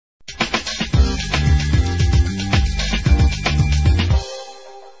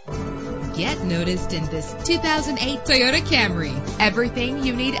noticed in this 2008 Toyota Camry. Everything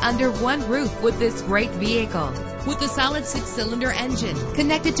you need under one roof with this great vehicle. With a solid 6-cylinder engine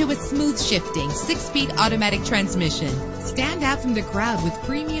connected to a smooth shifting 6-speed automatic transmission. Stand out from the crowd with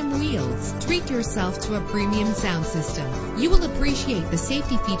premium wheels. Treat yourself to a premium sound system. You will appreciate the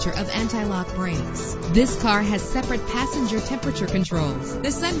safety feature of anti-lock brakes. This car has separate passenger temperature controls. The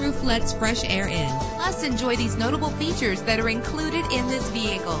sunroof lets fresh air in. Plus, enjoy these notable features that are included in this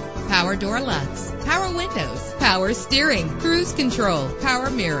vehicle: power door locks, power windows, power steering, cruise control,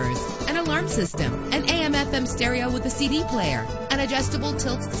 power mirrors, an alarm system, an AM/FM stereo with a CD player, an adjustable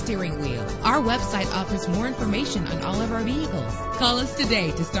tilt steering wheel. Our website offers more information on all of our vehicles. Call us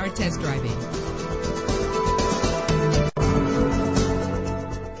today to start test driving.